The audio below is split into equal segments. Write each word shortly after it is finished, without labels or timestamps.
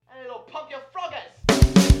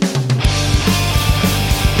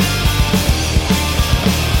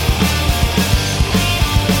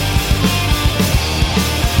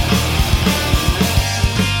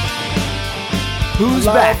Who's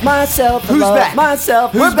back? Myself. Who's back?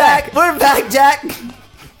 Myself. Who's We're back. We're back, Jack.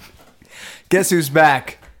 Guess who's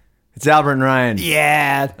back? It's Albert and Ryan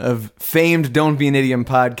Yeah. of famed Don't Be an Idiom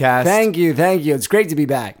podcast. Thank you. It's great to be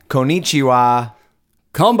back. Konnichiwa.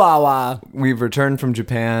 Konbawa. We've returned from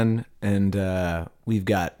Japan and we've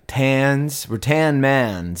got tans. We're tan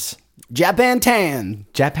mans. Japan tan.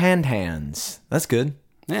 Japan tans. That's good.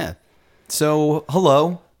 Yeah. So,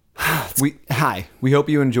 hello. Hi. We hope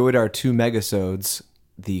you enjoyed our 2 megasodes.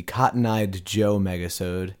 The Cotton-Eyed Joe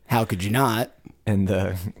megasode How could you not? and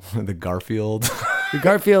the Garfield. The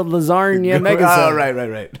Garfield lasagna megasode. Oh,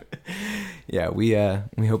 right. Yeah,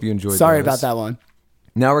 we hope you enjoyed Sorry those. about that one.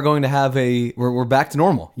 Now we're going to have we're back to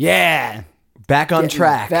normal. Yeah. Back on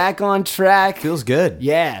track. Back on track. Feels good.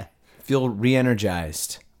 Yeah. Feel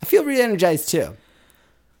re-energized. I feel re-energized too.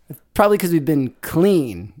 Probably because we've been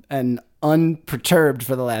clean and unperturbed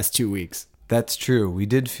for the last 2 weeks. That's true. We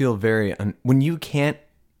did feel very... when you can't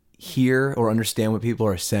hear or understand what people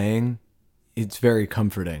are saying, it's very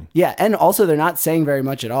comforting. Yeah, and also they're not saying very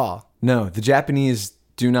much at all. No, the Japanese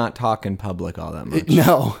do not talk in public all that much.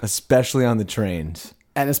 No. Especially on the trains.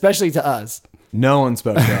 And especially to us. No one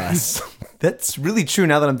spoke to us. That's really true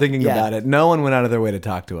now that I'm thinking Yeah. about it. No one went out of their way to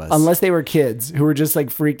talk to us. Unless they were kids who were just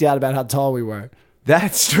like freaked out about how tall we were.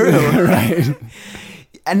 That's true. Right.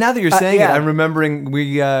 And now that you're saying yeah. it, I'm remembering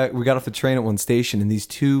we got off the train at one station, and these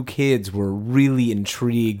 2 kids were really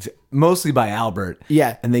intrigued, mostly by Albert.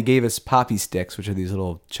 Yeah. And they gave us poppy sticks, which are these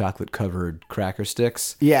little chocolate-covered cracker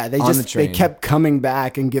sticks. Yeah, they on just the train. they kept coming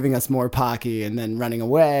back and giving us more Pocky and then running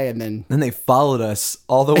away and then Then they followed us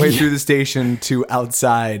all the way through the station to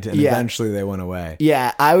outside, and Yeah. eventually they went away.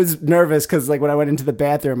 yeah, I was nervous because like when I went into the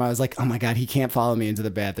bathroom, I was like, oh my God, he can't follow me into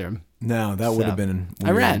the bathroom. No, that would have been weird.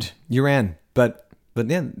 I ran. You ran. But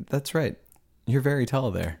yeah, that's right. You're very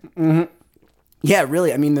tall there. Yeah,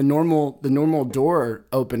 really. I mean, the normal door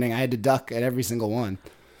opening, I had to duck at every single one.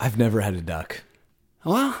 I've never had a duck.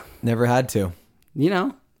 Well, Never had to. you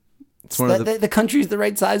know, It's one of the country's the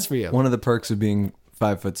right size for you. one of the perks of being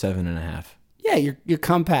 5'7.5". Yeah, you're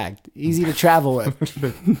compact, easy to travel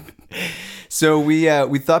with. So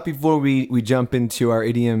we thought before we jump into our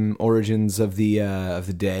idiom origins of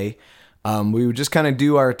the day, we would just kind of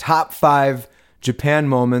do our top 5 Japan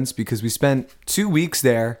moments because we spent 2 weeks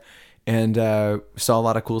there and saw a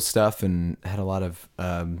lot of cool stuff and had a lot of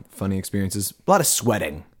funny experiences. A lot of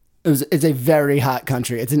sweating. It's a very hot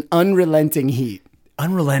country. It's an unrelenting heat,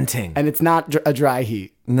 Unrelenting. and it's not a dry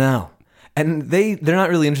heat. No. And they're not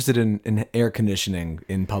really interested in air conditioning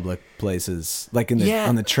in public places. Like on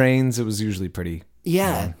the trains, it was usually pretty.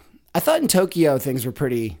 Yeah, I thought in Tokyo things were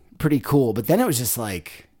pretty cool, but then it was just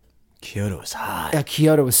like Kyoto was hot.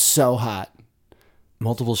 Kyoto was so hot.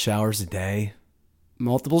 Multiple showers a day.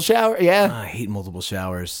 Multiple shower, yeah. I hate multiple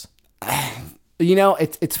showers. You know,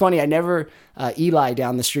 it's funny. I never Eli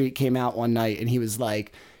down the street came out one night and he was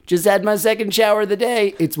like, "Just had my second shower of the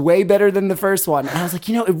day. It's way better than the first one." And I was like,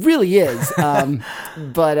 you know, it really is.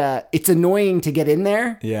 But it's annoying to get in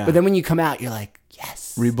there. Yeah. But then when you come out, you're like,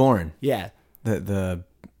 yes. Reborn. Yeah. The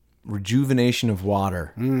rejuvenation of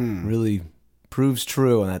water really proves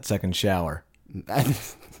true on that second shower.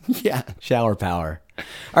 Yeah. Shower power.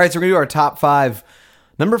 All right, so we're going to do our top 5.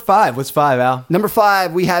 Number 5. What's 5, Al? Number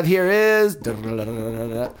 5 we have here is the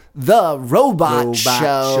Robot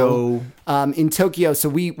Show. In Tokyo. So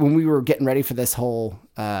when we were getting ready for this whole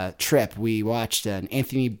trip, we watched an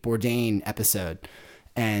Anthony Bourdain episode,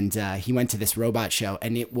 and he went to this robot show,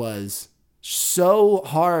 and it was so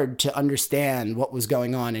hard to understand what was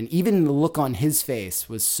going on, and even the look on his face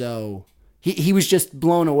was so he was just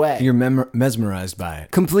blown away. You're mesmerized by it.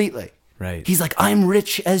 Completely. Right. He's like, I'm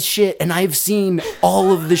rich as shit, and I've seen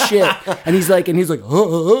all of the shit. And he's like,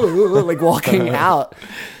 like walking out.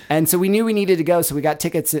 And so we knew we needed to go, so we got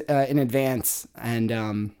tickets in advance,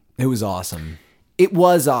 and It was awesome. it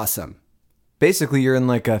was awesome. Basically, you're in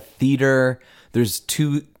like a theater. There's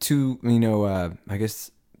two I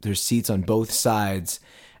guess there's seats on both sides,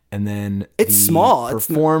 and then It's small.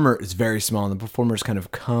 It's very small, and the performers kind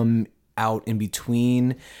of come out in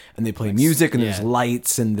between, and they play music, and there's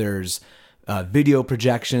lights, and there's video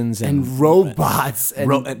projections And robots.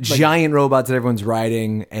 And giant robots that everyone's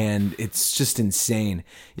riding, and it's just insane.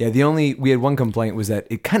 Yeah, we had one complaint was that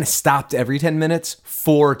it kind of stopped every 10 minutes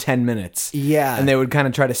for 10 minutes. Yeah. And they would kind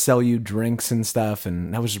of try to sell you drinks and stuff,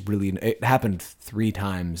 and that was it happened 3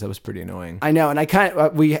 times. That was pretty annoying. I know, and I kind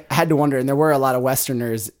of we had to wonder, and there were a lot of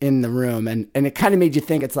Westerners in the room, and it kind of made you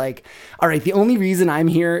think. It's like, all right, the only reason I'm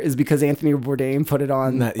here is because Anthony Bourdain put it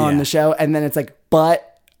on the show, and then it's like, but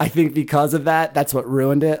I think because of that, that's what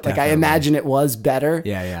ruined it. Like, I imagine it was better.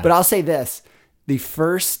 Yeah. But I'll say this: the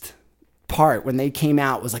first part when they came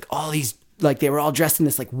out was like all these, like they were all dressed in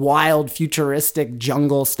this like wild futuristic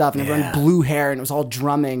jungle stuff, and everyone had blue hair, and it was all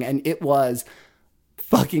drumming, and it was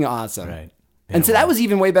fucking awesome. Right. And so that was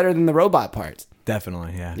even way better than the robot parts.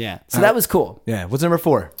 Definitely, yeah. Yeah. So that was cool. Yeah. What's number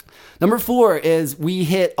 4? Number 4 is we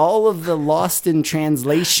hit all of the Lost in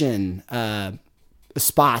Translation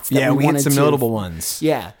spots. That we hit wanted some to. notable ones.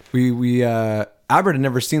 Yeah. We Albert had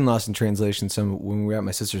never seen Lost in Translation, so when we were at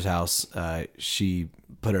my sister's house, she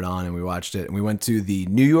put it on and we watched it. And we went to the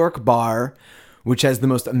New York bar, which has the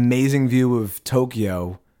most amazing view of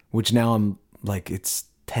Tokyo, which now I'm like, it's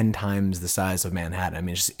 10 times the size of Manhattan. I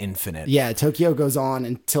mean, it's just infinite. Yeah, Tokyo goes on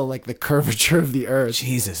until like the curvature of the earth.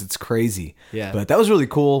 Jesus, it's crazy. Yeah. But that was really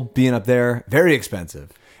cool being up there. Very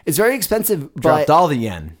expensive. It's very expensive, Dropped but all the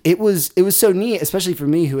yen. it was so neat, especially for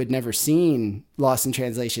me who had never seen Lost in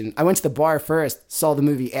Translation. I went to the bar first, saw the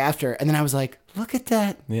movie after, and then I was like, look at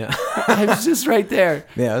that. Yeah. I was just right there.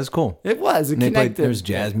 Yeah, it was cool. It was. It And they played, connected. there was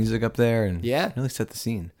jazz music up there and Yeah. really set the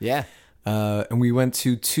scene. Yeah. And we went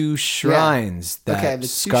to 2 shrines that the 2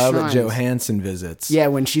 Scarlett shrines. Johansson visits. Yeah,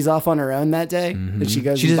 when she's off on her own that day, and she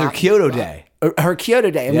goes. She does her Kyoto day. Her Kyoto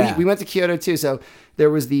day, and Yeah. we went to Kyoto too. So there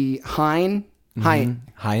was the Heian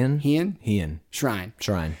Heian Shrine,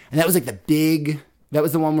 Shrine. and that was like the big. That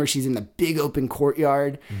was the one where she's in the big open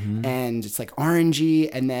courtyard, and it's like orangey,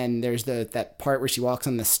 and then there's that part where she walks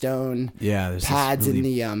on the stone Yeah, there's this pads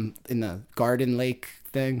really- in the garden lake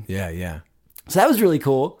thing. Yeah. So that was really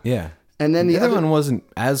cool. Yeah. And then The the other one wasn't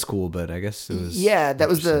as cool, but I guess it was. yeah, that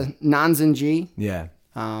was the Nanzenji. Yeah.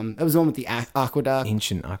 That was the one with the aqueduct,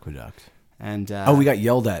 Ancient aqueduct. and We got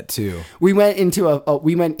yelled at too. we went into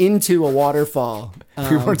a waterfall.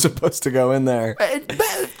 We weren't supposed to go in there.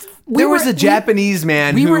 We There was were- a Japanese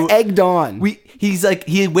man We who were egged on. He's like,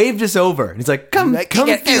 he waved us over. And he's like, come Like, feel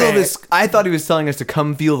get there. this. I thought he was telling us to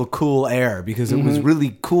come feel the cool air because it was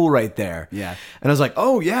really cool right there. Yeah. And I was like,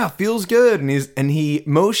 oh yeah, feels good. And he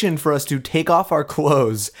motioned for us to take off our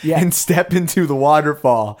clothes Yeah. and step into the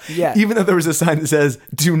waterfall. Yeah. Even though there was a sign that says,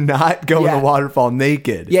 do not go in Yeah. the waterfall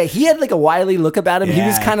naked. Yeah, he had like a wily look about him. He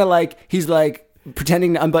was Yeah. kind of like, he's like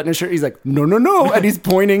pretending to unbutton his shirt. He's like, no. And he's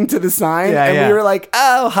pointing to the sign. Yeah, and yeah. we were like,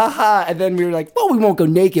 oh, haha. And then we were like, well, we won't go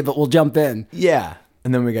naked, but we'll jump in. Yeah.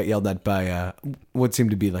 And then we got yelled at by what seemed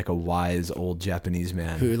to be like a wise old Japanese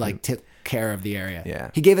man. Who like took care of the area. Yeah.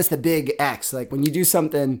 He gave us the big X. Like when you do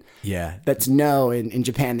something Yeah. that's no in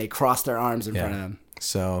Japan, they cross their arms in front of them.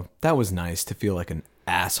 So that was nice to feel like an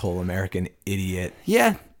asshole American idiot.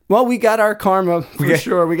 Yeah. Well, we got our karma for got-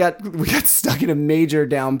 sure. We got stuck in a major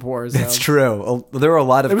downpour. So. It's true. There were a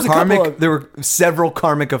lot of was a couple karmic. of- There were several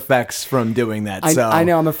karmic effects from doing that. I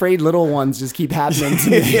know. I'm afraid little ones just keep happening to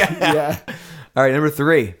me. Yeah. All right, number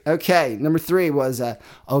 3. Okay. Number 3 was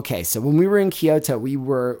okay. So when we were in Kyoto, we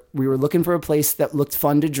were looking for a place that looked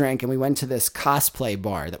fun to drink, and we went to this cosplay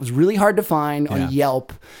bar that was really hard to find Yeah. on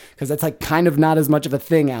Yelp because that's like kind of not as much of a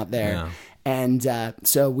thing out there. Yeah. And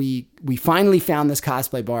so we finally found this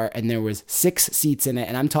cosplay bar, and there was 6 seats in it,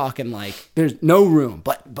 and I'm talking like there's no room,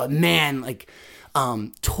 but man, like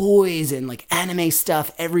toys and like anime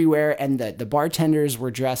stuff everywhere, and the bartenders were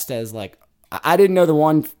dressed as like I didn't know the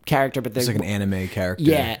one character, but It's like an anime character.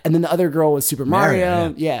 yeah, and then the other girl was Super Mario.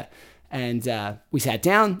 Mario, Yeah. And we sat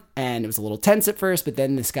down, and it was a little tense at first, but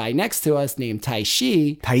then this guy next to us named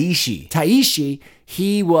Taishi,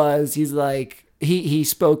 he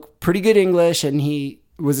spoke pretty good English, and he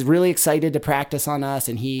was really excited to practice on us,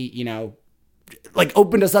 and he, like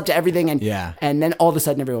opened us up to everything. And Yeah. and then all of a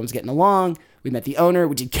sudden everyone was getting along. We met the owner.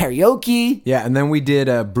 We did karaoke. Yeah, and then we did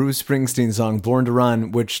a Bruce Springsteen song, "Born to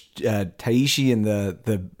Run," which Taishi and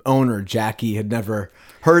the owner Jackie had never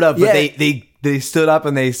heard of, but Yeah. they stood up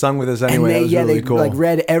and they sung with us anyway. And That was really they cool. like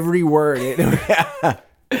read every word.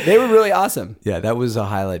 They were really awesome. Yeah, that was a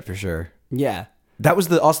highlight for sure. Yeah. That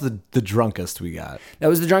was also the drunkest we got. That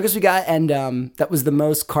was the drunkest we got, and that was the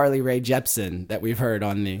most Carly Rae Jepsen that we've heard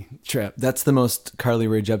on the trip. That's the most Carly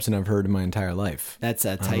Rae Jepsen I've heard in my entire life. That's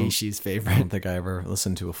Taishi's I favorite. don't think I ever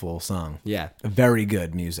listened to a full song. Yeah. Very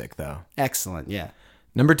good music, though. Excellent, yeah.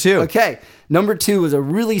 Number 2. Okay, number 2 was a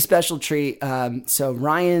really special treat. So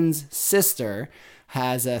Ryan's sister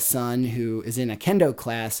has a son who is in a kendo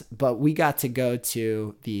class, but we got to go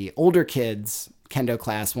to the older kids' kendo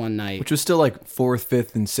class one night. Which was still like 4th,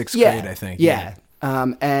 5th, and 6th grade, I think. Yeah.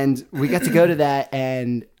 And we got to go to that,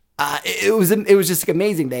 and it was just like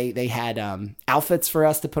amazing. They had outfits for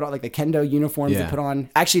us to put on, like the kendo uniforms to Yeah. put on.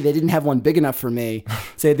 Actually, they didn't have one big enough for me,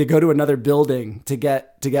 so they had to go to another building to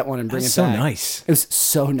get one and bring That's it so back. nice. It was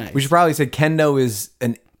so nice. We should probably say kendo is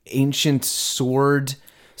an ancient sword,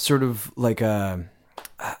 sort of like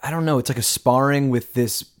I don't know, it's like a sparring with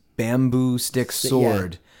this bamboo stick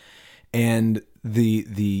sword. and the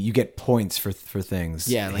you get points for things.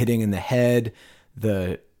 Yeah, like- hitting in the head,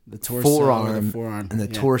 the torso, forearm, the forearm, and the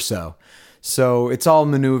yeah. torso. So it's all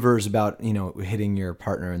maneuvers about hitting your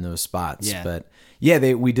partner in those spots. Yeah. But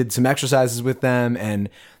yeah, we did some exercises with them, and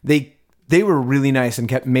they were really nice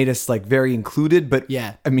and made us like very included. But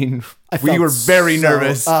Yeah. I mean, I we felt were very so-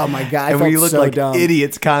 nervous. oh my God, I and we felt looked so like dumb.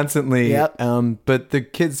 idiots constantly. Yep. But the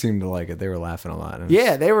kids seemed to like it. They were laughing a lot.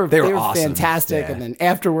 Yeah, they were awesome. fantastic. Yeah. And then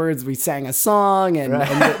afterwards, we sang a song, and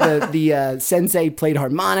the sensei played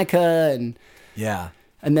harmonica, Yeah.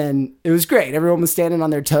 and then it was great. Everyone was standing on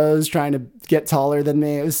their toes, trying to get taller than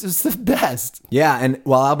me. It was the best. Yeah, and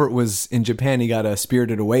while Albert was in Japan, he got a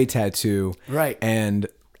Spirited Away tattoo. Right. And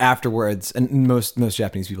afterwards, and most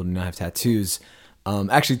Japanese people do not have tattoos.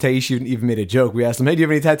 Actually, Taishi even made a joke. We asked him, "Hey, do you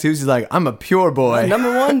have any tattoos?" He's like, "I'm a pure boy."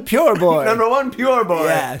 Number one, pure boy. Number one, pure boy.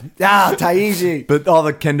 Yeah. Taiji. But all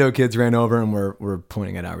the kendo kids ran over and were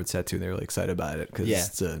pointing at Albert's tattoo. They were really excited about it because Yeah.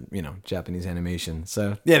 it's a Japanese animation.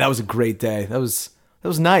 So yeah, that was a great day. That was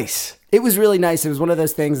nice. It was really nice. It was one of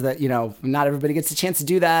those things that, not everybody gets a chance to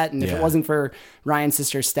do that. And if Yeah. it wasn't for Ryan's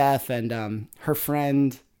sister, Steph, and her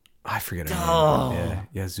friend, I forget her name.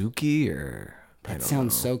 Yeah, Yazuki or I don't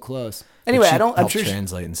sounds know. so close. Anyway, She I'm helped sure.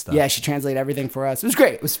 translate and stuff. Yeah, she translated everything for us. It was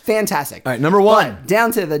great. It was fantastic. All right, number one. But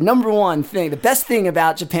down to the number one thing. The best thing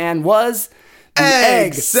about Japan was the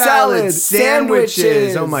Egg salad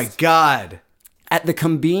sandwiches. Oh my god. At the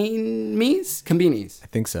Konbinis. I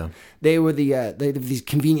think so. They were they have these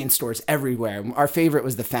convenience stores everywhere. Our favorite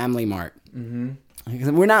was the Family Mart.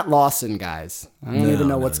 Mm-hmm. We're not Lawson guys. I don't even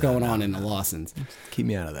know what's going on in the Lawsons. Keep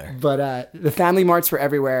me out of there. But the Family Marts were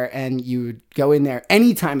everywhere, and you would go in there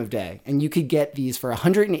any time of day, and you could get these for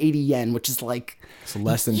 180 yen, which is like It's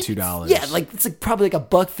less than $2. yeah, like it's like probably like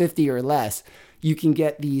 $1.50 or less. You can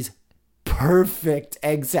get these perfect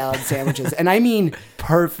egg salad sandwiches, and I mean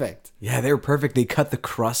perfect. Yeah, they were perfect. They cut the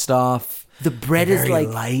crust off. The bread is Very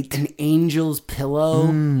like light. an angel's pillow.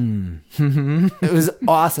 It was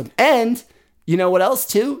awesome. And you know what else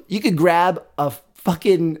too? You could grab a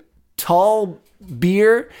fucking tall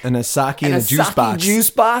beer And a sake and a juice sake box juice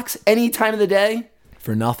box any time of the day.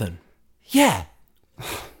 for nothing. Yeah.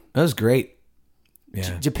 That was great.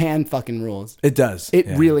 Yeah, Japan fucking rules. it does. It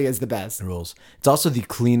Yeah, really is the best. it rules. It's also the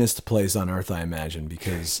cleanest place on earth, I imagine,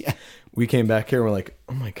 because we came back here and we're like,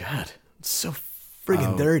 oh my god, it's so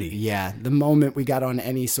friggin' dirty. Yeah. The moment we got on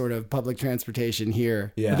any sort of public transportation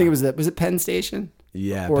here, Yeah. I think it was it Penn Station?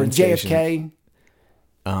 Yeah, Or Penn JFK? Station.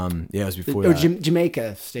 Yeah, it was before Or that.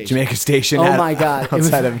 Jamaica Station. Jamaica Station. Oh my God. It was-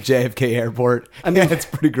 outside of JFK Airport. I mean, it's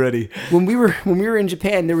pretty gritty. When we were in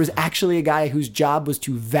Japan, there was actually a guy whose job was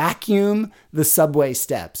to vacuum the subway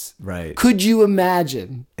steps. Right. Could you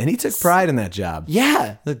imagine? And he took pride in that job.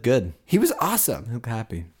 Yeah. Looked good. He was awesome. Looked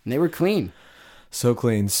happy. And they were clean. So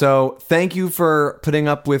clean. So thank you for putting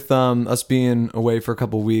up with us being away for a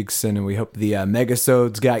couple weeks, and we hope the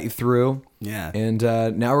megasodes got you through. Yeah. And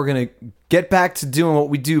now we're gonna get back to doing what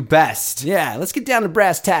we do best. Yeah, let's get down to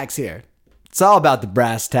brass tacks here. It's all about the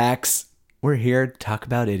brass tacks. We're here to talk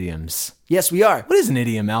about idioms. Yes, we are. What is an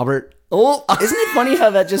idiom, Albert? Oh, isn't it funny how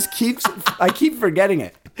that just I keep forgetting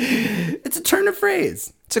it. It's a turn of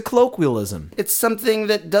phrase. It's a colloquialism. It's something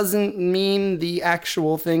that doesn't mean the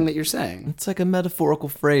actual thing that you're saying. It's like a metaphorical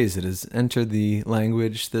phrase that has entered the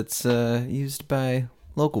language that's used by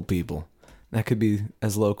local people. That could be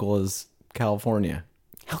as local as California.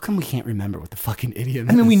 How come we can't remember what the fucking idiom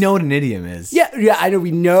I mean, is? we know what an idiom is. Yeah, I know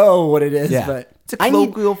we know what it is, Yeah. but It's a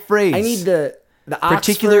colloquial phrase. I need the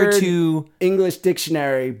Particular Oxford to- English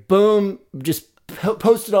dictionary. Boom, just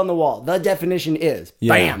post it on the wall. The definition is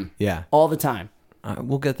bam. Yeah. All the time.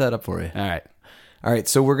 We'll get that up for you. All right. All right,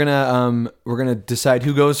 so we're gonna decide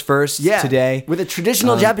who goes first today. with a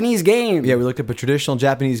traditional Japanese game. Yeah, we looked up a traditional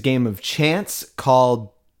Japanese game of chance called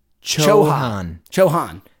Chohan.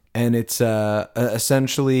 Chohan. And it's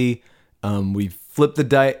essentially we flip the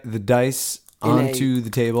dice onto the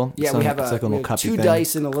table. Yeah, It's we on- have, it's like a we little have cuppy two thing.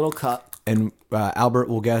 dice in a little cup. And Albert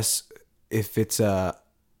will guess if it's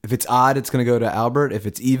odd, it's gonna go to Albert. If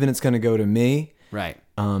it's even, it's gonna go to me. Right.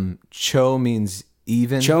 Cho means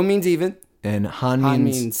even. Cho means even. And Han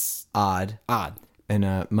means odd. Odd.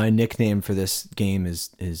 And my nickname for this game is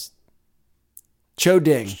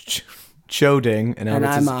Cho-ding. Choding, and And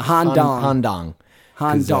Albert's I'm is a Handong. Handong.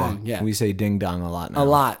 'Cause, Handong, yeah. We say ding dong a lot now. A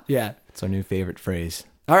lot, yeah. It's our new favorite phrase.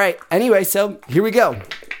 All right. Anyway, so here we go.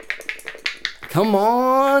 Come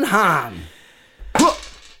on, Han.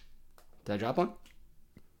 Did I drop one?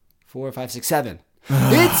 4, 5, 6, 7.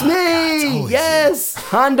 It's me. Yes.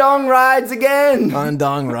 Handong rides again.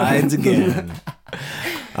 Handong rides again.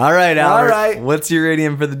 All right, Albert. All right. What's your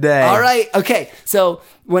idiom for the day? All right. Okay. So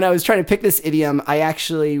when I was trying to pick this idiom, I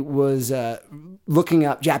actually was looking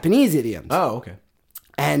up Japanese idioms. Oh, okay.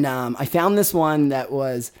 And I found this one that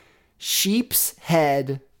was sheep's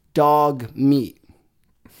head dog meat.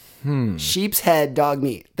 Sheep's head dog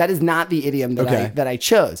meat. That is not the idiom that I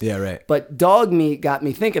chose. Yeah, right. But dog meat got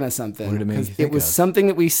me thinking of something. What did it make you 'cause think it was of? something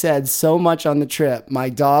that we said so much on the trip. My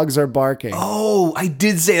dogs are barking. Oh, I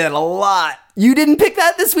did say that a lot. You didn't pick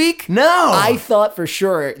that this week? No. I thought for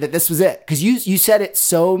sure that this was it because you said it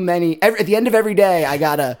so many. At the end of every day, I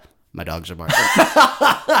got a. My dogs are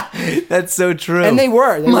barking. That's so true. And they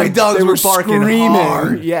were. My dogs were barking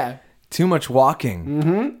hard. Yeah. Too much walking.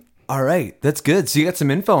 Mm-hmm. All right. That's good. So you got some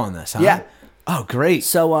info on this, huh? Yeah. Oh, great.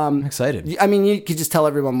 So I'm excited. I mean, you could just tell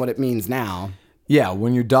everyone what it means now. Yeah.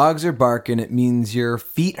 When your dogs are barking, it means your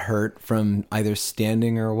feet hurt from either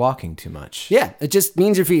standing or walking too much. Yeah, it just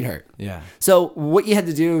means your feet hurt. Yeah. So what you had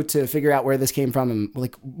to do to figure out where this came from and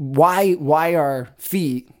like why are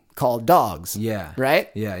feet called dogs? Yeah. Right?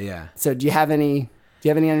 Yeah, yeah. So do you have any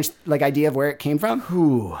idea of where it came from?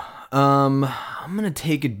 Ooh. I'm going to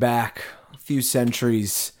take it back a few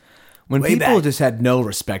centuries when Way people back. just had no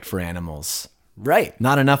respect for animals. Right.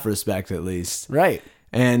 Not enough respect, at least. Right.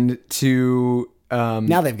 And to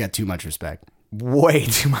Now they've got too much respect. way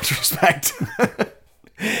too much respect.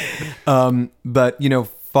 But,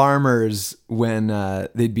 farmers, when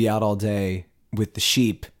they'd be out all day with the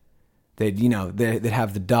sheep, they'd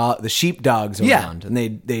have the sheep dogs Yeah. around, and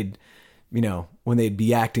they'd when they'd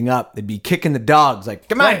be acting up, they'd be kicking the dogs like,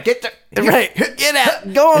 come on, get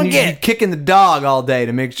out, Go on, and you'd be kicking the dog all day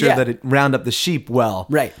to make sure Yeah. that it round up the sheep well.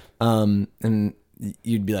 Right. And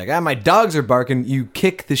you'd be like, my dogs are barking. You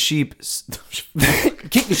kick the sheep.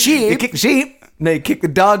 Kick the sheep. You kick the sheep. No, you kick the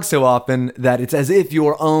dog so often that it's as if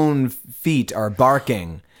your own feet are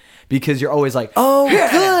barking, because you're always like, Oh,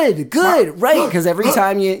 good. Right. Because every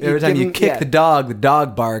time you kick the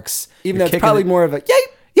dog barks. even You're though it's kicking probably the- more of a yay.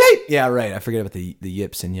 Yeah, right. I forget about the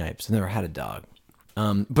yips and yipes. I never had a dog.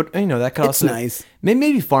 But that could It's also nice.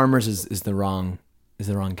 Maybe farmers is the wrong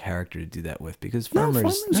character to do that with, because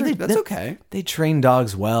farmers, That's okay. They train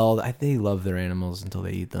dogs well. They love their animals until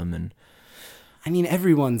they eat them, and I mean,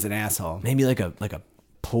 everyone's an asshole. maybe like a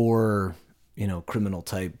poor criminal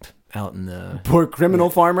type out in the Poor criminal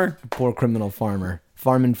farmer. poor criminal farmer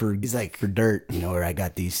farming for like- for dirt. You know where I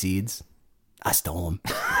got these seeds? I stole them.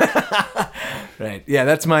 Right. Yeah,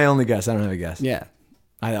 that's my only guess. I don't have a guess. Yeah.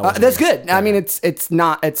 That wasn't That's a guess. good. I mean,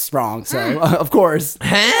 it's wrong. So of course,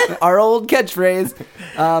 our old catchphrase.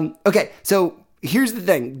 Okay, so here's the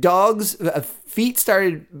thing: dogs, feet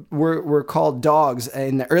were called dogs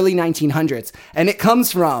in the early 1900s, and it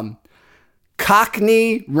comes from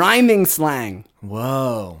Cockney rhyming slang.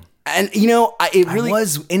 Whoa. And it really I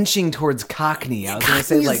was inching towards Cockney. I was going to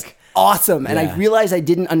say Cockney is like, awesome, and I Yeah. realized I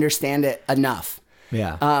didn't understand it enough.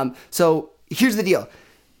 yeah. So here's the deal: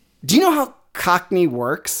 do you know how Cockney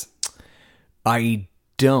works? I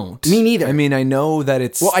don't. Me neither. I mean, I know that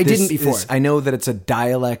it's. Well, I didn't before. I know that it's a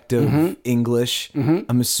dialect of English.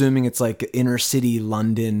 I'm assuming it's like inner city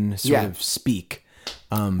London sort Yeah. of speak.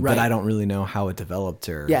 But Right. I don't really know how it developed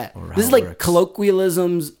or. Yeah, or how this is it like works.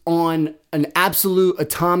 colloquialisms on an absolute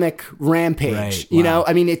atomic rampage. Right, You wow. know,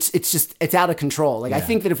 I mean, it's out of control. Like, I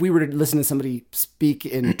think that if we were to listen to somebody speak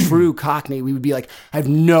in true Cockney, we would be like, I have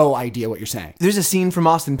no idea what you're saying. There's a scene from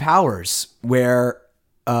Austin Powers where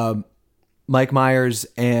Mike Myers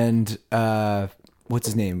and what's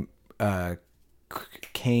his name, Michael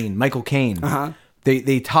Caine.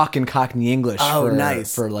 They talk in Cockney English. Oh, for,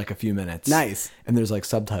 nice. for like a few minutes. Nice. And there's like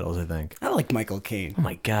subtitles, I think. I like Michael Caine. Oh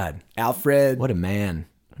my God, Alfred, what a man!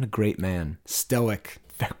 What a great man. stoic.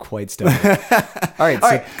 They're quite stunning. All right,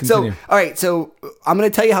 so continue. So I'm going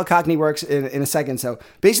to tell you how Cockney works in a second. So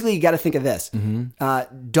basically, you got to think of this: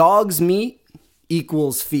 dog's meat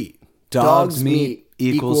equals feet. Dog's meat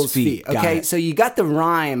equals feet. Got Okay, it. so you got the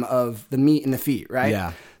rhyme of the meat and the feet, right?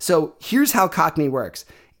 Yeah. So here's how Cockney works.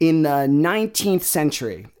 In the 19th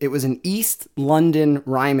century, it was an East London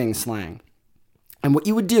rhyming slang. And what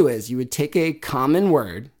you would do is you would take a common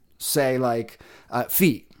word, say like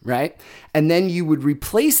feet, right? And then you would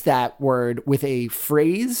replace that word with a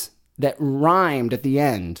phrase that rhymed at the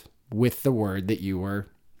end with the word that you were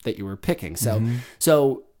picking. So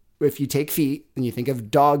so if you take feet and you think of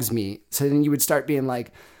dog's meat, so then you would start being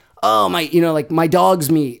like, oh my dog's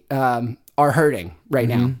meat are hurting right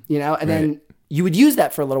now, and then you would use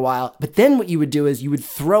that for a little while, but then what you would do is you would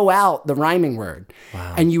throw out the rhyming word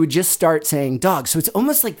and you would just start saying dog. So it's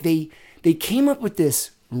almost like they came up with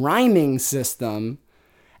this rhyming system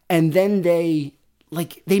and then they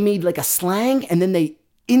made like a slang and then they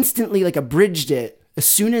instantly like abridged it as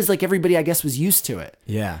soon as like everybody, I guess, was used to it.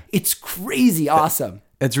 Yeah. It's crazy awesome.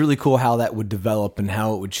 It's really cool how that would develop and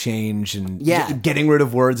how it would change and Yeah. getting rid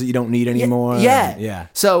of words that you don't need anymore. Yeah. Yeah.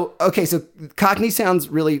 So, okay, so Cockney sounds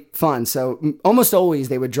really fun. So almost always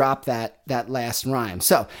they would drop that last rhyme.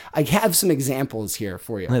 So I have some examples here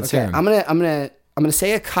for you. Let's hear 'em. I'm gonna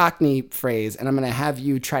say a Cockney phrase, and I'm gonna have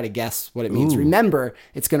you try to guess what it means. Ooh. Remember,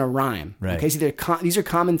 it's gonna rhyme. Right. Okay, so these are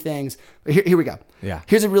common things. Here we go. Yeah.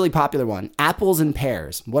 Here's a really popular one: apples and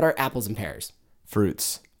pears. What are apples and pears?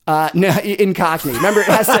 Fruits. No, in Cockney. Remember, it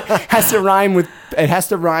has to rhyme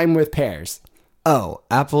with pears. Oh,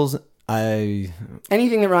 apples.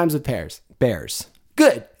 Anything that rhymes with pears. Bears.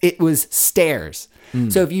 Good. It was stairs.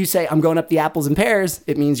 So if you say, I'm going up the apples and pears,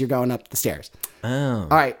 it means you're going up the stairs. Oh. All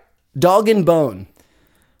right. Dog and bone.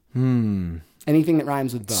 Anything that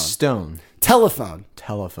rhymes with bone. Stone. Telephone.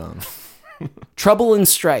 Telephone. Trouble and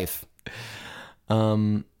strife.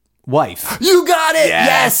 Wife. You got it.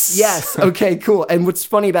 Yes. Yes. Okay, cool. And what's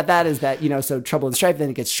funny about that is that, so trouble and strife, then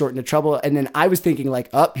it gets shortened to trouble. And then I was thinking like,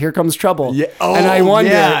 here comes trouble. Yeah. Oh, and I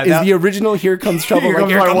wonder, yeah, is the original here comes trouble? Here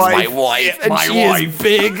like, comes my my wife. wife. And My she wife. is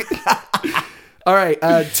big. All right.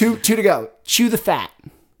 Two to go. Chew the fat.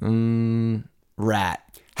 Rat.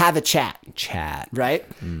 Have a chat. Chat. Right?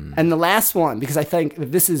 And the last one, because I think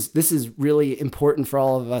that this is really important for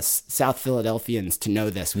all of us South Philadelphians to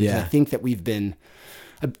know this, because Yeah. I think we've been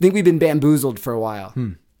bamboozled for a while.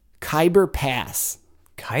 Khyber Pass.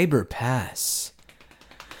 Khyber Pass.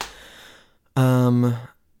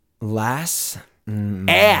 Lass.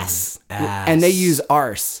 Ass. And they use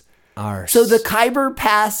arse. Arse. So the Khyber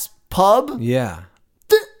Pass pub, Yeah.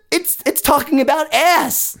 it's talking about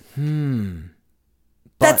ass.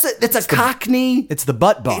 That's a Cockney. It's the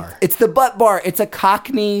butt bar. It's the butt bar. It's a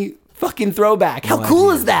Cockney fucking throwback. How cool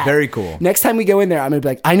idea. is that? Very cool. Next time we go in there, I'm gonna be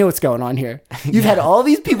like, I know what's going on here. You've had all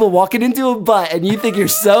these people walking into a butt, and you think you're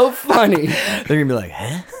so funny, They're gonna be like,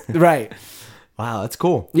 huh? right? Wow, that's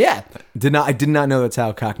cool. Yeah, I did not know that's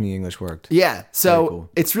how Cockney English worked. yeah. So Very cool.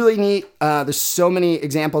 it's really neat. There's so many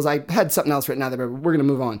examples. I had something else written out there, but we're gonna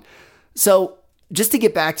move on. So just to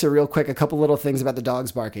get back to real quick, a couple little things about the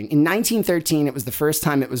dogs barking. In 1913, it was the first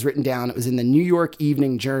time it was written down. It was in the New York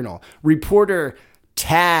Evening Journal. Reporter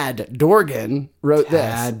Tad Dorgan wrote this.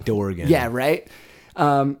 Tad Dorgan. Yeah, right?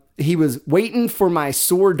 He was waiting for my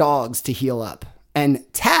sore dogs to heal up. And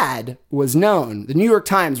Tad was known, the New York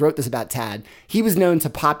Times wrote this about Tad. He was known to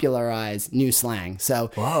popularize new slang.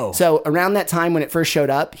 So, Whoa. So around that time when it first showed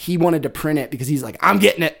up, he wanted to print it because he's like, I'm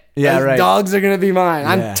getting it. Yeah, Those right. dogs are going to be mine.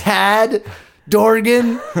 Yeah. I'm Tad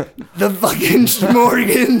Dorgan, the fucking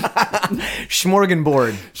Schmorgan.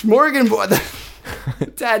 Smorgasbord. Schmorgasbord.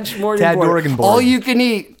 Tad Schmorgasbord. Tad Dorgan board. All you can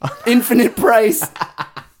eat. Infinite price.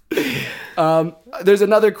 There's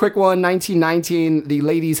another quick one. 1919, the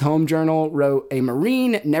Ladies' Home Journal wrote, a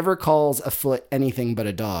Marine never calls a foot anything but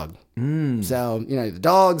a dog. So, the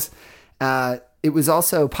dogs. It was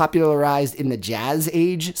also popularized in the Jazz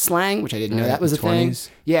Age slang, which I didn't know that was a the thing. 20s.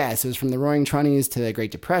 Yeah, so it was from the Roaring Twenties to the Great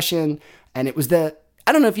Depression. And it was I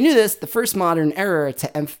don't know if you knew this, the first modern era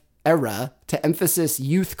to emphasize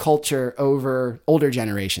youth culture over older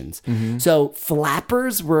generations. So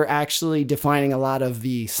flappers were actually defining a lot of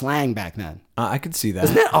the slang back then. I could see that.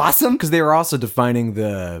 Isn't that awesome? Because they were also defining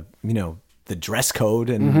the dress code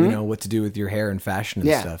and, what to do with your hair and fashion and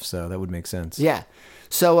Yeah. stuff. So that would make sense. Yeah.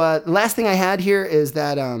 So the last thing I had here is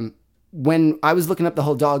that when I was looking up the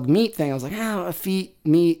whole dog meat thing, I was like, feet,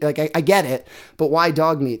 meat, like I get it, but why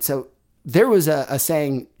dog meat? So there was a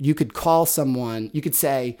saying you could call someone, you could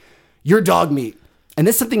say, you're dog meat. And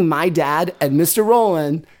this is something my dad and Mr.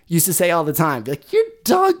 Rowland used to say all the time. Be like, you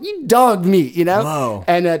dog meat, Whoa.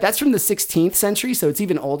 And that's from the 16th century, so it's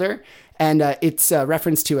even older. And it's a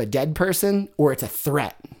reference to a dead person, or it's a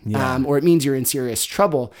threat, or it means you're in serious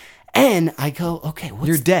trouble. And I go, okay,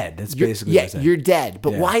 You're dead. That's basically what I'm saying. you're dead.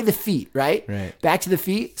 But Yeah. why the feet, right? Right. Back to the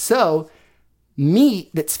feet. So meat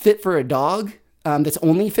that's fit for a dog, that's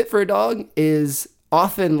only fit for a dog, is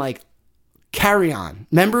often like carrion.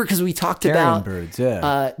 Remember? Because we talked Carrion about birds,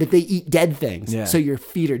 yeah. that they eat dead things. Yeah. So your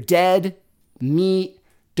feet are dead, meat,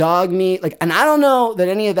 dog meat. And I don't know that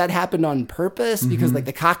any of that happened on purpose because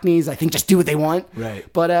the Cockneys, I think, just do what they want. Right.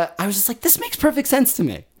 But I was just like, this makes perfect sense to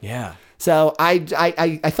me. Yeah. So I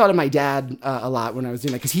thought of my dad a lot when I was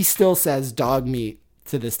doing that because he still says dog meat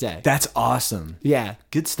to this day. That's awesome. Yeah.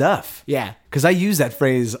 Good stuff. Yeah. Because I use that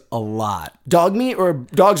phrase a lot. Dog meat or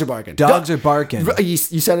dogs are barking? Dogs are barking. You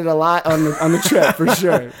said it a lot on the trip for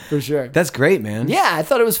sure. For sure. That's great, man. Yeah. I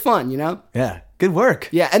thought it was fun, Yeah. Good work.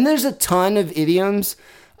 Yeah. And there's a ton of idioms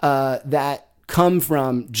that come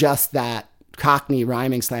from just that Cockney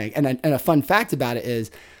rhyming slang. And a fun fact about it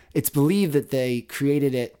is it's believed that they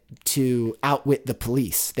created it to outwit the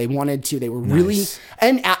police. They were really,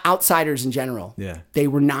 and outsiders in general. Yeah. They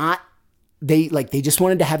were not, they just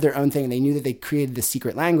wanted to have their own thing. They knew that they created the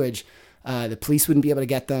secret language. The police wouldn't be able to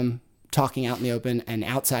get them talking out in the open, and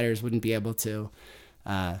outsiders wouldn't be able to,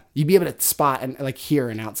 you'd be able to spot and like hear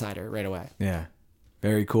an outsider right away. Yeah.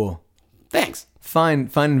 Very cool. Thanks. Fine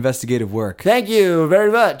investigative work. Thank you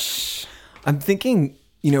very much. I'm thinking,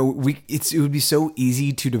 you know, it would be so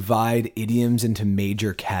easy to divide idioms into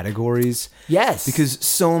major categories. Yes. Because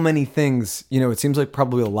so many things, you know, it seems like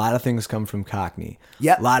probably a lot of things come from Cockney.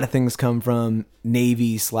 Yep. A lot of things come from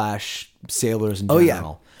Navy/sailors in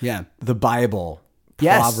general. Yeah. The Bible,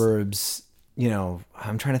 Yes. Proverbs, you know,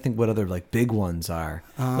 I'm trying to think what other like big ones are.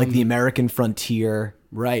 Like the American frontier.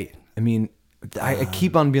 Right. I mean, I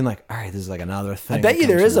keep on being like, all right, this is like another thing. I bet you that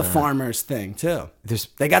there comes is a from that. farmer's thing too. They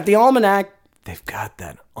They got the almanac. They've got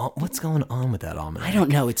that. What's going on with that almanac? I don't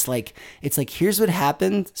know. It's like here's what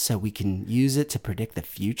happened, so we can use it to predict the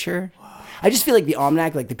future. I just feel like the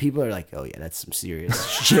almanac, like the people are like, oh yeah, that's some serious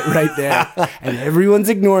shit right there, and everyone's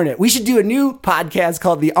ignoring it. We should do a new podcast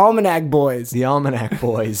called the Almanac Boys. The Almanac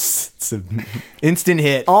Boys. It's an instant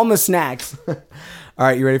hit. Alma snacks. All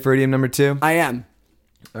right, you ready for idiom number 2? I am.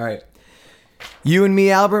 All right. You and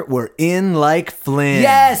me, Albert, we're in like Flynn.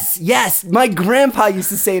 Yes. My grandpa used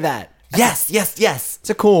to say that. Yes. It's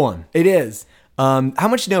a cool one. It is. How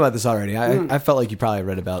much do you know about this already? I felt like you probably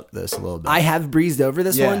read about this a little bit. I have breezed over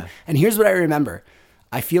this one, and here's what I remember.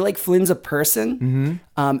 I feel like Flynn's a person,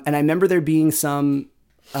 and I remember there being some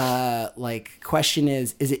question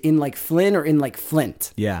is it in like Flynn or in like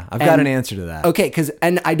Flint? Yeah, I've got an answer to that. Okay,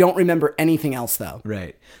 and I don't remember anything else though.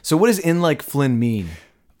 Right. So what does in like Flynn mean?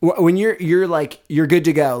 When you're like you're good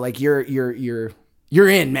to go, like you're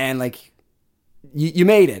in, man, like you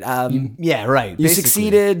made it. Yeah, right. You Basically.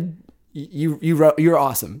 succeeded. You're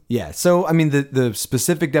awesome. Yeah. So, I mean, the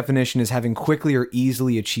specific definition is having quickly or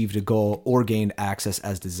easily achieved a goal or gained access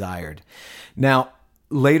as desired. Now,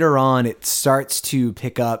 later on, it starts to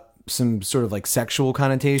pick up some sort of like sexual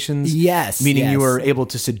connotations. Yes. Meaning yes. you were able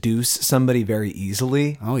to seduce somebody very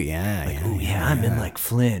easily. Oh, yeah. Yeah, I'm in like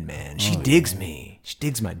Flynn, man. She digs me. She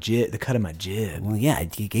digs my jib, the cut of my jib. Well, yeah,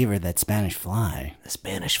 you gave her that Spanish fly. The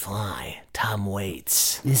Spanish fly. Tom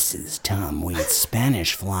Waits. This is Tom Waits'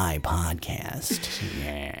 Spanish Fly podcast.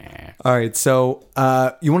 Yeah. All right. So,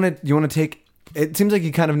 you want to take. It seems like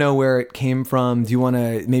you kind of know where it came from. Do you want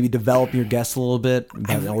to maybe develop your guess a little bit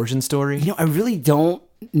about an origin story? You know, I really don't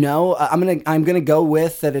know. I'm gonna go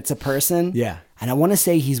with that it's a person. Yeah. And I want to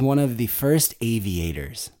say he's one of the first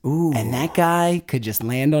aviators. Ooh. And that guy could just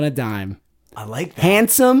land on a dime. I like that.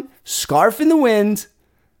 Handsome, scarf in the wind,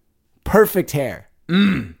 perfect hair.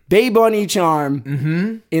 Babe on each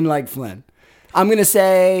arm in like Flynn. I'm going to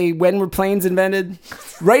say when were planes invented?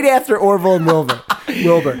 Right after Orville and Wilbur.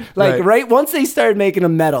 Like right once they started making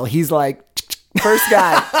them metal, he's like first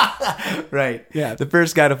guy. Right. Yeah. The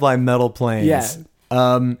first guy to fly metal planes. Yeah.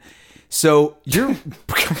 So you're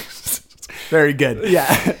very good.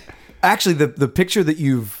 Yeah. Actually, the picture that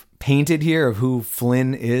you've painted here of who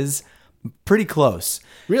Flynn is, pretty close.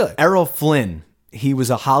 Really? Errol Flynn. He was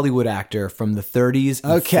a Hollywood actor from the 30s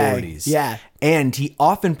and 40s. Yeah. And he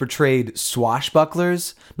often portrayed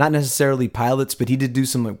swashbucklers, not necessarily pilots, but he did do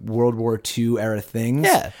some like World War II era things.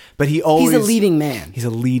 Yeah. But he's a leading man. He's a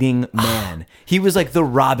leading man. He was like the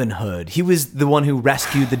Robin Hood. He was the one who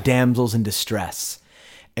rescued the damsels in distress.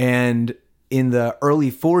 And in the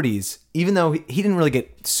early 40s, even though he didn't really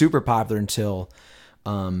get super popular until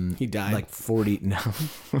He died. like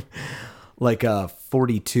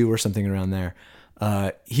 42 or something around there.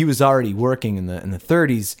 He was already working in the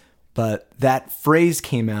 30s, but that phrase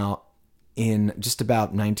came out in just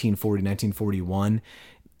about 1940, 1941.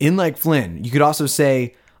 In like Flynn, you could also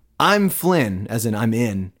say, I'm Flynn, as in I'm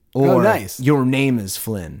in, or nice. Your name is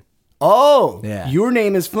Flynn. Oh, Yeah. Your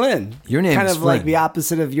name is Flynn. Your name kind is of like Flynn. the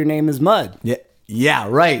opposite of your name is Mud. Yeah,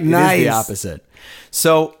 right. Nice. It is the opposite.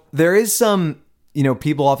 So there is some,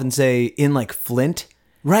 people often say in like Flint,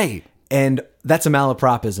 Right. and that's a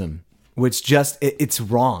malapropism, which it's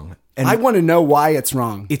wrong. And I want to know why it's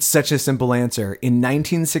wrong. it's such a simple answer. In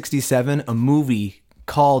 1967, a movie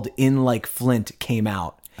called In Like Flint came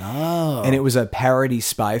out. Oh. And it was a parody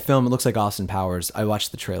spy film. It looks like Austin Powers. I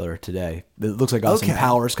watched the trailer today. It looks like Austin Okay.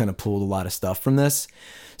 Powers kind of pulled a lot of stuff from this.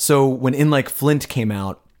 So when In Like Flint came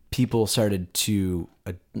out, people started to,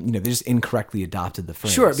 they just incorrectly adopted the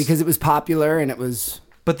phrase. Sure, because it was popular and it was...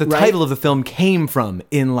 But the right? title of the film came from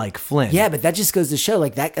In Like Flint. Yeah, but that just goes to show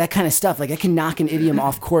like that kind of stuff. Like I can knock an idiom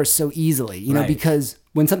off course so easily, Right. because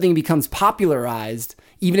when something becomes popularized,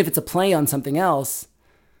 even if it's a play on something else,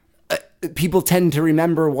 people tend to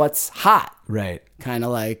remember what's hot. Right. Kind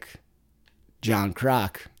of like John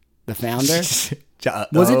Kroc, the founder.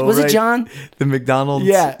 Was it John? The McDonald's?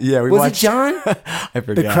 Yeah. Yeah. Was it John? I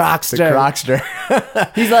forgot. The Crocster. The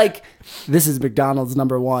Crocster. He's like, this is McDonald's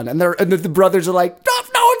 #1. And the brothers are like, no,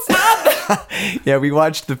 it's not. Yeah, we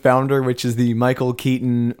watched The Founder, which is the Michael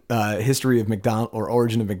Keaton history of McDonald's or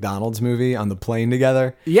origin of McDonald's movie on the plane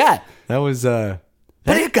together. Yeah. That was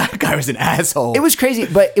that guy was an asshole. It was crazy,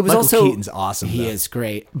 but it was Michael also Keaton's awesome. He though. is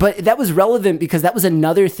great. But that was relevant because that was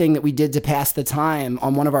another thing that we did to pass the time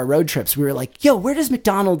on one of our road trips. We were like, yo, where does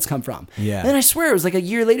McDonald's come from? Yeah. And then I swear it was like a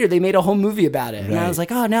year later they made a whole movie about it. And I Right. was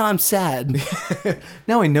like, oh, now I'm sad.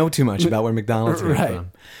 Now I know too much about where McDonald's came Right.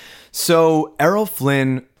 from. So Errol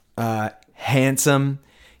Flynn, handsome.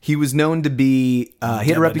 He was known to be. He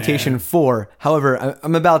had a reputation for. However,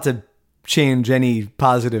 I'm about to change any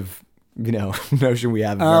positive, notion we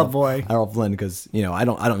have of Errol Flynn, because I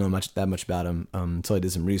don't know that much about him until I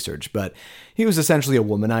did some research. But he was essentially a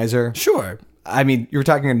womanizer. Sure. I mean, you were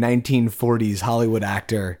talking a 1940s Hollywood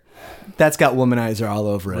actor. That's got womanizer all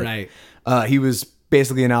over it. Right. He was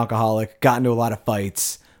basically an alcoholic, got into a lot of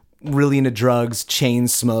fights, really into drugs, chain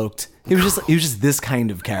smoked. He was just this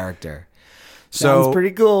kind of character. Sounds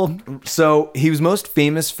pretty cool. So he was most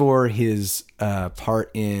famous for his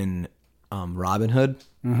part in Robin Hood.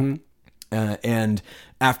 Mm-hmm. And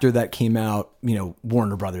after that came out,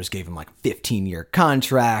 Warner Brothers gave him like a 15-year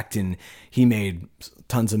contract, and he made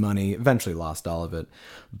tons of money. Eventually lost all of it,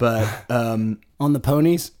 but on the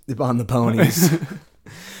ponies. On the ponies.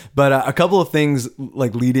 But a couple of things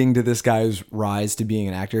like leading to this guy's rise to being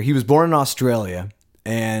an actor. He was born in Australia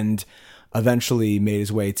and eventually made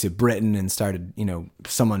his way to Britain and started,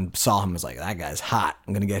 someone saw him and was like, that guy's hot.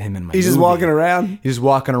 I'm going to get him in my movie. He's just walking around. He's just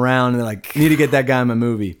walking around and they're like, need to get that guy in my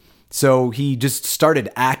movie. So he just started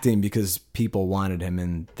acting because people wanted him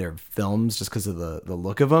in their films just because of the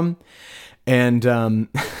look of him. And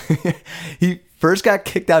he first got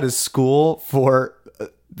kicked out of school for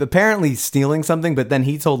apparently stealing something, but then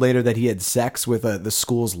he told later that he had sex with the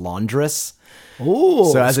school's laundress.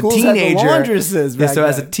 Oh, so as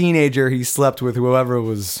a teenager, he slept with whoever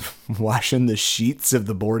was washing the sheets of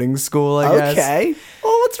the boarding school, I guess. Okay.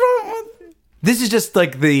 Well, what's wrong with... This is just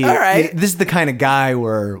like All right. This is the kind of guy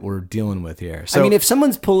we're dealing with here. So, I mean, if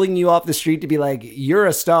someone's pulling you off the street to be like, you're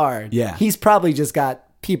a star, yeah, he's probably just got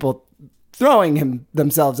people throwing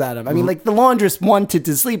themselves at him. I mean, like the laundress wanted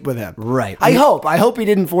to sleep with him. Right. I hope he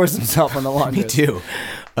didn't force himself on the laundress. Me too.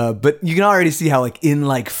 But you can already see how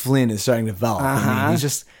like Flynn is starting to develop. I mean,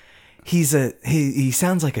 he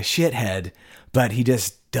sounds like a shithead, but he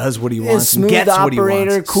just does what he wants. Smooth and gets operator, what he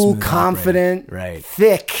wants. cool, Smooth confident, operator. Right.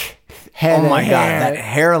 thick head. Oh my of God, hair. that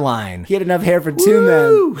hairline. He had enough hair for two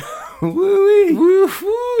men. Woo-wee.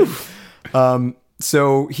 Woo-woo.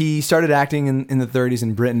 So he started acting in the 30s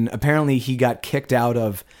in Britain. Apparently he got kicked out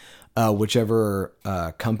of whichever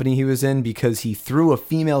company he was in because he threw a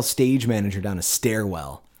female stage manager down a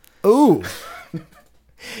stairwell. Ooh.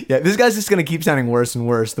 Yeah, this guy's just going to keep sounding worse and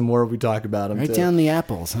worse the more we talk about him. Right down the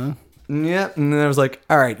apples, huh? Yeah, and then I was like,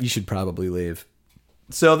 all right, you should probably leave.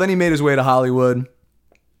 So then he made his way to Hollywood,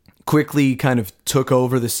 quickly kind of took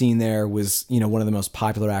over the scene there, was, one of the most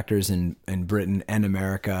popular actors in Britain and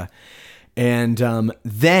America. And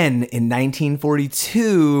then in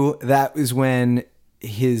 1942, that was when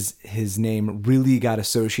his name really got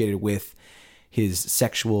associated with his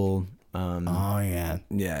sexual...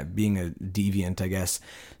 being a deviant, I guess.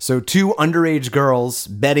 So 2 underage girls,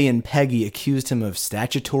 Betty and Peggy, accused him of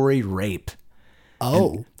statutory rape.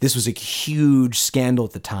 Oh. And this was a huge scandal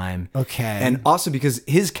at the time. Okay. And also because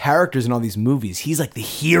his characters in all these movies, he's like the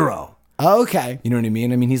hero. Okay. You know what I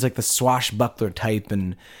mean? I mean, he's like the swashbuckler type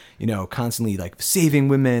and, constantly like saving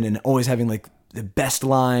women and always having like the best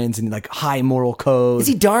lines and like high moral code. Is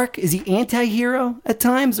he dark? Is he anti-hero at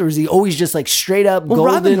times? Or is he always just like straight up golden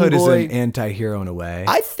Robin Hood boy? is an anti-hero in a way.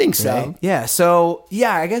 I think so. Right? Yeah. So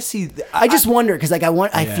yeah, I guess I just wonder because like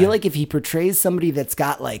I feel like if he portrays somebody that's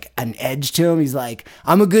got like an edge to him, he's like,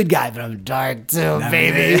 I'm a good guy, but I'm dark too,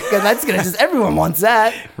 baby. Because that's gonna just everyone wants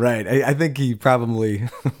that. Right. I think he probably,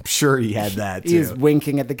 I'm sure he had that too. He is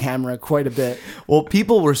winking at the camera quite a bit. Well,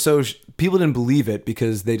 people didn't believe it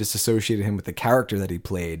because they just associated him with the character that he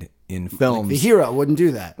played in films. Like the hero wouldn't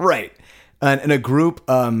do that. Right. And a group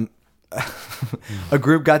got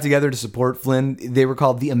together to support Flynn. They were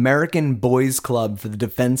called the American Boys Club for the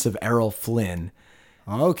Defense of Errol Flynn.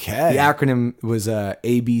 Okay. The acronym was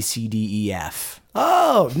ABCDEF.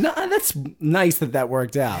 Oh, no, that's nice that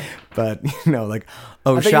worked out. But,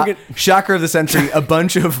 shocker of the century, a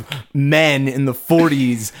bunch of men in the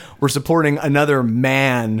 40s were supporting another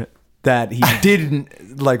man that he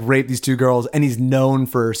didn't like rape these two girls, and he's known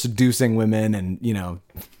for seducing women and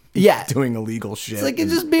Yeah. doing illegal shit. It's like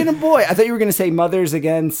it's just being a boy. I thought you were going to say mothers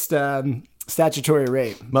against statutory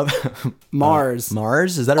rape. Mars.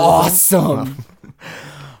 Mars? Is that a Awesome.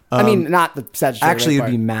 I mean, not the statutory Actually, rape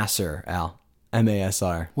it'd be part. Masr, Al.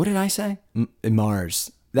 MASR. What did I say?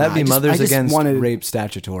 Mars. That'd be I mothers just against wanted- rape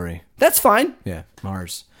statutory. That's fine. Yeah,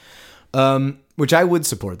 Mars. Which I would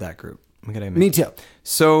support that group. Look at Me too.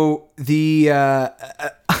 So the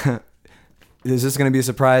is this going to be a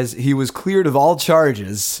surprise? He was cleared of all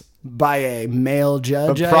charges, By a male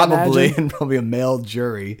judge, I probably, imagine. and probably a male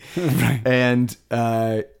jury, and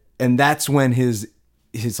that's when his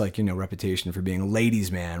reputation for being a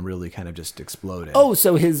ladies' man really kind of just exploded. Oh,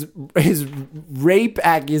 so his rape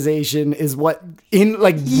accusation is what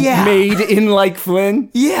Yeah. made in like Flynn?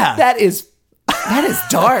 Yeah. That is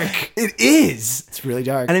dark. It is. It's really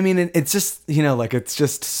dark. And I mean, it's just, it's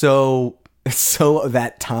just so of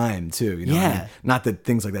that time too. You know what I Yeah. mean? Not that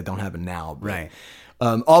things like that don't happen now. But, Right.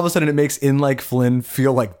 all of a sudden it makes In Like Flynn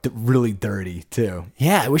feel like really dirty too.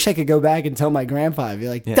 Yeah, I wish I could go back and tell my grandpa. I'd be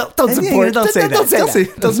like, don't support. Don't say that. Don't say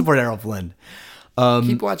that. Don't support Errol Flynn.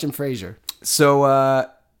 Keep watching Frasier. So,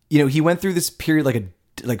 he went through this period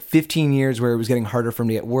like 15 years where it was getting harder for him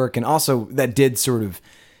to get work. And also that did sort of,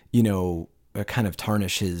 kind of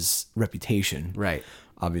tarnish his reputation. Right.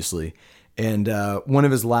 Obviously. And one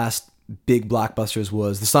of his last big blockbusters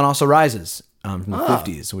was The Sun Also Rises from the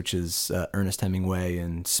 50s, which is Ernest Hemingway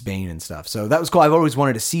and Spain and stuff. So that was cool. I've always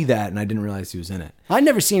wanted to see that, and I didn't realize he was in it. I'd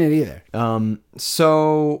never seen it either.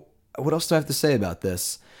 So what else do I have to say about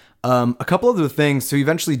this? A couple other things. So he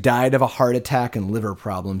eventually died of a heart attack and liver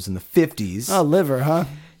problems in the 50s. Oh, liver, huh?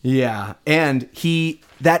 Yeah. And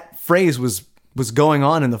that phrase was going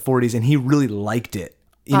on in the 40s, and he really liked it.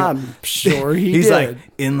 I'm sure he he's did. like,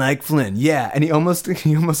 In Like Flynn. Yeah. And he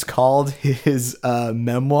almost called his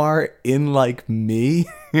memoir In Like Me.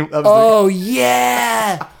 Oh,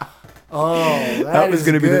 yeah. Oh, that was is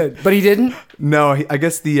gonna be the- good. But he didn't? No, I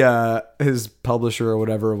guess his publisher or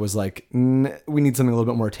whatever was like, we need something a little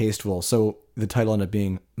bit more tasteful. So the title ended up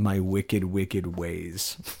being My Wicked, Wicked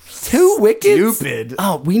Ways. Too wicked? Stupid.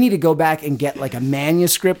 Oh, we need to go back and get like a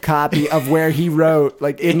manuscript copy of where he wrote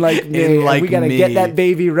like In Like Me. In Like we got to Me. get that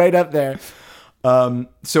baby right up there.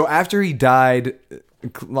 So after he died,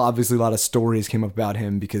 obviously a lot of stories came up about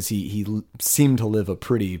him because he seemed to live a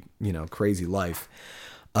pretty, crazy life.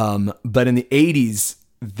 But in the 80s,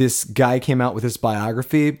 this guy came out with this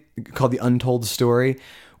biography called The Untold Story,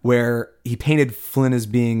 where he painted Flynn as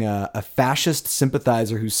being a fascist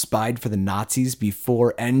sympathizer who spied for the Nazis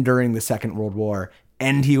before and during the Second World War,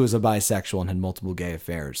 and he was a bisexual and had multiple gay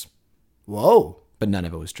affairs. Whoa. But none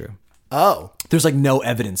of it was true. Oh. There's like no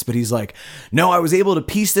evidence, but he's like, no, I was able to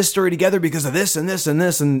piece this story together because of this and this and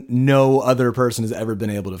this, and no other person has ever been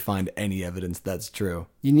able to find any evidence that's true.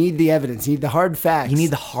 You need the evidence. You need the hard facts. You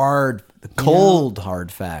need the cold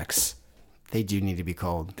hard facts. They do need to be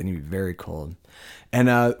cold. They need to be very cold.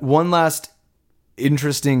 And one last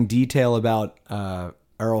interesting detail about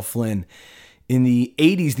Errol Flynn. In the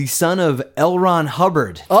 80s, the son of L. Ron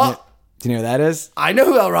Hubbard. Oh. Do you know who that is? I know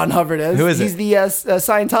who L. Ron Hubbard is. Who is He's it? the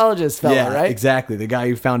Scientologist fella, right? exactly. The guy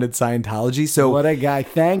who founded Scientology. So What a guy.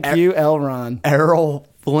 Thank you, L. Ron. Errol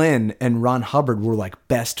Flynn and Ron Hubbard were like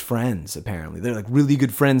best friends, apparently. They're like really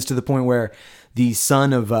good friends to the point where the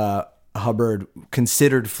son of Hubbard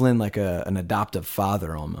considered Flynn like an adoptive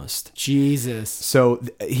father almost. Jesus. So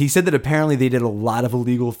he said that apparently they did a lot of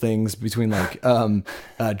illegal things between like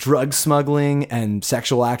drug smuggling and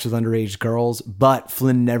sexual acts with underage girls, but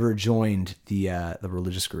Flynn never joined the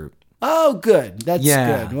religious group. Oh, good. That's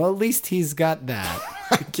Yeah. good. Well, at least he's got that.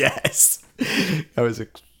 I guess. That was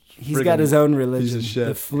He's got his own religion. piece of shit.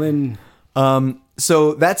 The Flynn.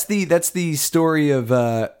 So that's the story of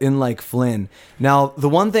In Like Flynn. Now, the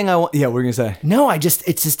one thing what were you gonna say? No, it's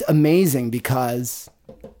just amazing because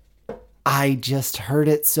I just heard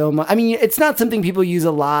it so much. I mean, it's not something people use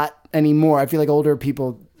a lot anymore. I feel like older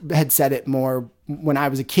people had said it more when I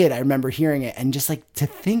was a kid. I remember hearing it, and just like to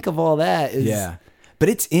think of all that is Yeah, but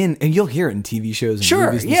it's and you'll hear it in TV shows and Sure,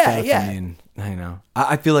 movies and yeah, stuff. yeah. I mean, I know.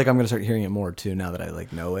 I feel like I'm gonna start hearing it more too now that I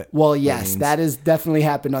like know it. Well, what it yes, means. that has definitely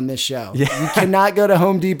happened on this show. You cannot go to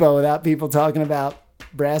Home Depot without people talking about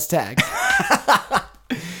brass tacks.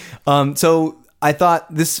 So I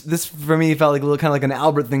thought this for me felt like a little kind of like an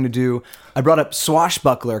Albert thing to do. I brought up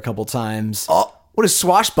swashbuckler a couple times. Oh, what is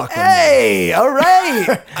swashbuckler? mean? Hey, all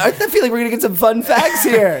right. I feel like we're gonna get some fun facts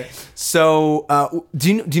here. So do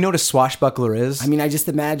you know what a swashbuckler is? I mean, I just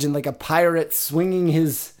imagine like a pirate swinging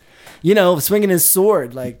his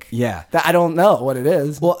sword. Like, Yeah. I don't know what it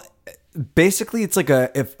is. Well, basically it's like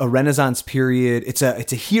a Renaissance period. It's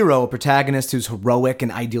a hero, a protagonist who's heroic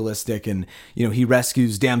and idealistic, and he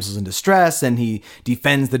rescues damsels in distress and he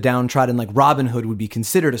defends the downtrodden. Like Robin Hood would be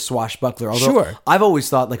considered a swashbuckler. Although Sure. I've always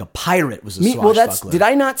thought like a pirate was a swashbuckler. Well, did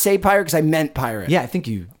I not say pirate because I meant pirate? Yeah, I think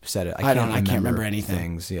you said it. I can't remember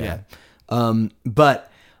anything. Things, yeah.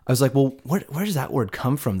 But I was like, well, where does that word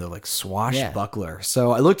come from though? Like swashbuckler. Yeah.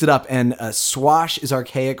 So I looked it up, and swash is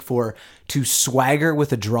archaic for to swagger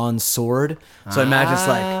with a drawn sword. So I imagine it's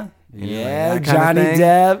like, Johnny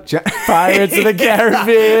Depp, Pirates of the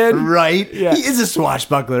Caribbean. Right? Yeah. He is a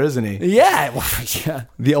swashbuckler, isn't he? Yeah. Well, yeah.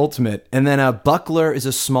 The ultimate. And then a buckler is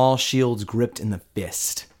a small shield gripped in the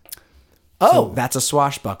fist. Oh, so that's a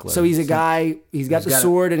swashbuckler. So he's a guy, he's got the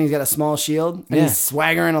sword and he's got a small shield and he's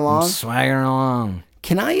swaggering along.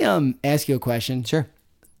 Can I ask you a question? Sure.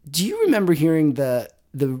 Do you remember hearing the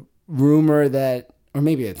rumor that, or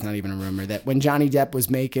maybe it's not even a rumor, that when Johnny Depp was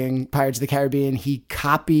making Pirates of the Caribbean, he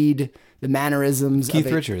copied the mannerisms of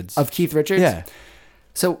Keith Richards? Yeah.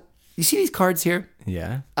 So you see these cards here?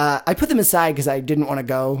 Yeah. I put them aside because I didn't want to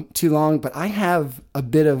go too long, but I have a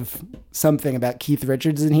bit of something about Keith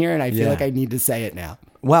Richards in here, and I feel like I need to say it now.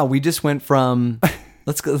 Wow, we just went from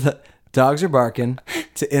let's go. Dogs are barking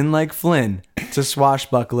to In Like Flynn to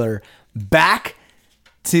swashbuckler back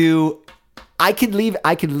to. I could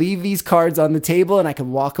leave these cards on the table and I could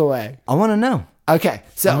walk away. I want to know. Okay,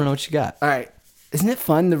 so I want to know what you got. All right, isn't it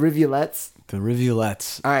fun, the rivulets? The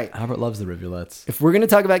rivulets. All right, Albert loves the rivulets. If we're gonna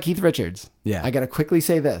talk about Keith Richards, I gotta quickly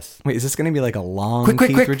say this. Wait, is this gonna be like a long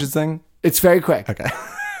quick. Richards thing? It's very quick. Okay.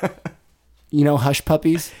 Hush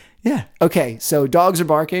puppies. Yeah. Okay, so Dogs Are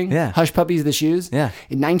Barking. Yeah. Hush Puppies, the shoes. Yeah.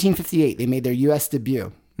 In 1958, they made their U.S.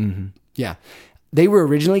 debut. Mm-hmm. Yeah. They were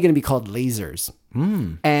originally going to be called Lasers.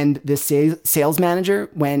 Mm. And the sales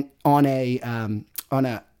manager went on a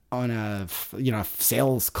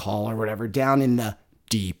sales call or whatever down in the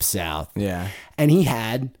deep South. Yeah. And he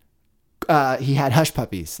had Hush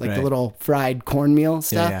Puppies, like the little fried cornmeal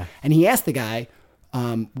stuff. Yeah. And he asked the guy,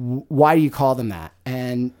 why do you call them that?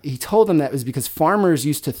 And he told them that it was because farmers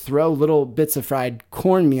used to throw little bits of fried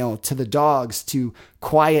cornmeal to the dogs to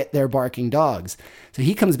quiet their barking dogs. So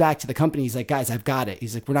he comes back to the company. He's like, guys, I've got it.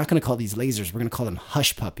 He's like, we're not going to call these Lasers. We're going to call them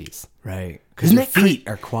Hush Puppies. Right. Because your feet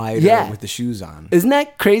are quieter with the shoes on. Isn't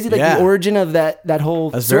that crazy? Like the origin of that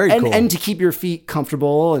whole... That's very cool. And to keep your feet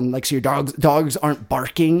comfortable and like so your dogs aren't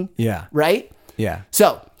barking. Yeah. Right? Yeah.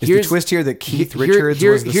 So is the twist here that Keith Richards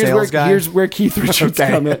was the sales guy? Here's where Keith Richards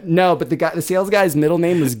come in. No, but the sales guy's middle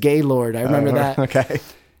name was Gaylord. I remember that. Okay.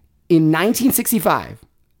 In 1965,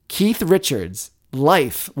 Keith Richards'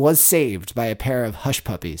 life was saved by a pair of Hush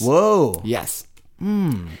Puppies. Whoa. Yes.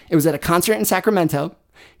 It was at a concert in Sacramento.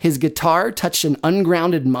 His guitar touched an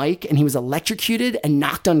ungrounded mic and he was electrocuted and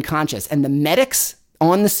knocked unconscious. And the medics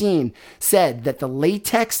on the scene said that the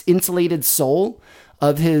latex insulated sole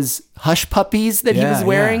of his Hush Puppies that he was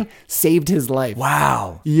wearing saved his life.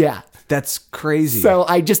 Wow. Yeah. That's crazy. So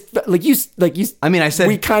I just like you. I mean, I said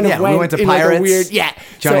we kind of we went to in Pirates. Like a weird, Johnny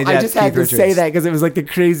so Depp, I just had Keith to say Richards. that because it was like the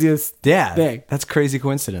craziest thing. That's crazy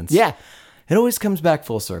coincidence. Yeah. It always comes back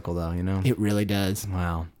full circle, though. It really does.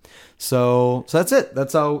 Wow. So that's it.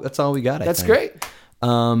 That's all we got. That's great.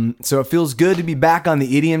 So it feels good to be back on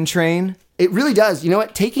the idiom train. It really does. You know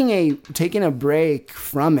what? Taking a break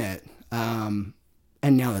from it.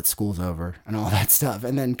 And now that school's over and all that stuff,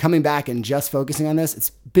 and then coming back and just focusing on this, it's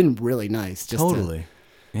been really nice. Totally.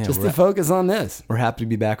 To focus on this. We're happy to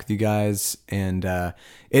be back with you guys, and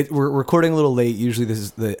we're recording a little late. Usually,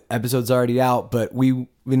 the episode's already out, but we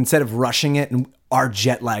instead of rushing it, and our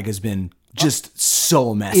jet lag has been just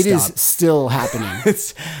so messed up. It is still happening.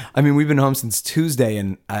 We've been home since Tuesday,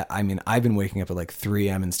 and I've been waking up at like 3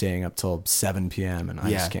 a.m. and staying up till 7 p.m. and I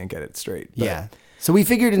just can't get it straight. But, So we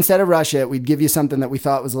figured instead of rush it, we'd give you something that we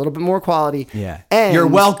thought was a little bit more quality. Yeah. And you're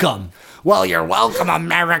welcome. Well, you're welcome,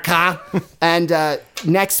 America. And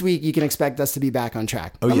next week, you can expect us to be back on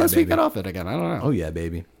track. Unless we get off it again. I don't know. Oh, yeah,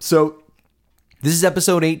 baby. So this is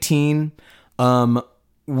episode 18.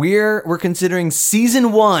 We're considering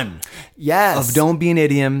season 1 of Don't Be an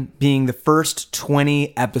Idiom being the first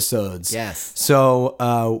 20 episodes. Yes.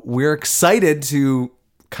 So we're excited to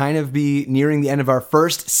kind of be nearing the end of our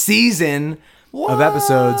first season of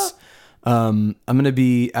episodes. I'm going to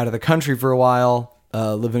be out of the country for a while,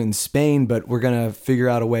 living in Spain, but we're going to figure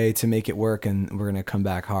out a way to make it work, and we're going to come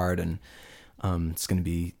back hard, and it's going to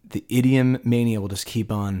be the idiom mania will just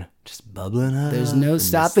keep on just bubbling up. There's no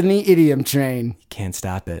stopping the idiom train. You can't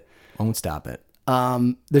stop it. Won't stop it.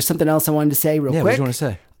 There's something else I wanted to say real quick. What do you want to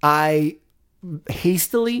say? I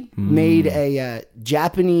hastily made a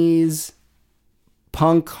Japanese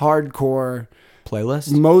punk hardcore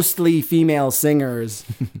playlist. mostly female singers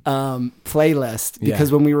playlist,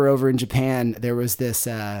 because when we were over in Japan, there was this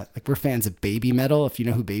like, we're fans of baby metal, if you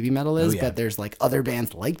know who baby metal is, but there's like other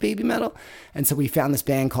bands like baby metal, and so we found this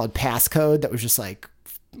band called Passcode that was just like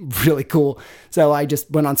really cool. So I just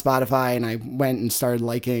went on Spotify and I went and started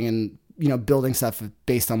liking and building stuff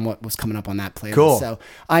based on what was coming up on that playlist. Cool. So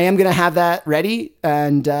I am gonna have that ready,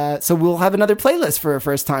 and so we'll have another playlist for a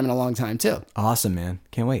first time in a long time too. Awesome, man!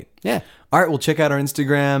 Can't wait. Yeah. All right, we'll check out our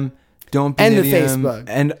Instagram. Don't be And an the idiom. Facebook.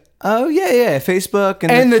 And Facebook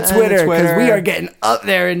And the Twitter, because we are getting up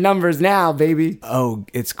there in numbers now, baby. Oh,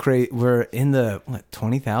 it's great. We're in the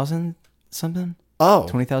 20,000 something. Oh,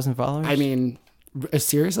 20,000 followers. I mean,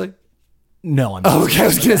 seriously? no, I'm. Okay, I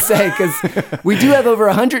was gonna say, because we do have over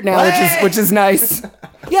 100 now, which is nice.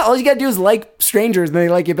 Yeah, all you gotta do is like strangers, and they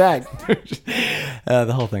like you back.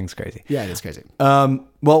 The whole thing's crazy. Yeah, it is crazy. Well,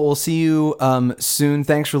 we'll see you soon.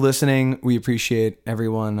 Thanks for listening. We appreciate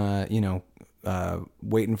everyone.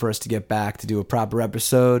 Waiting for us to get back to do a proper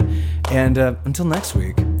episode. And until next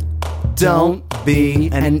week, Don't be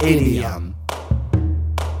an idiom.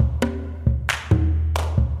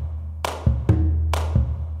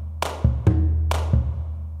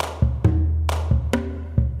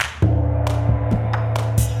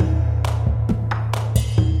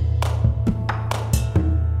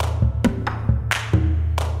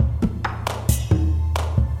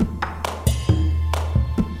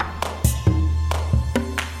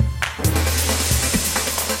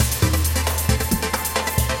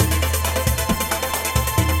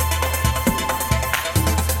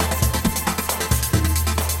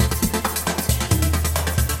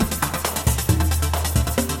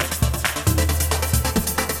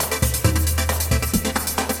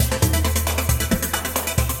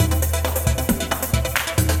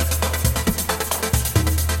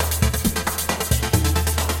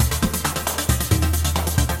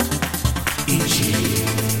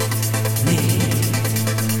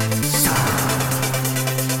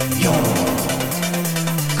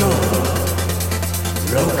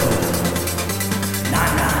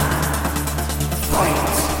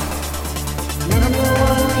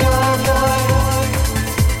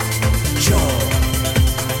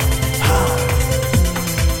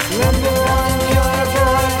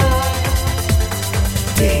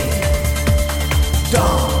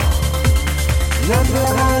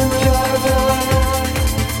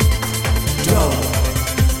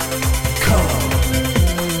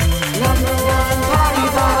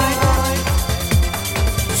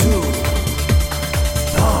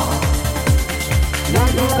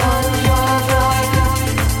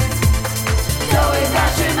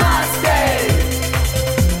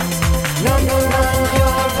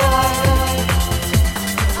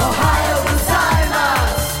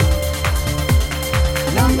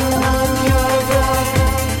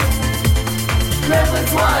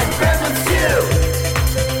 Repertoire.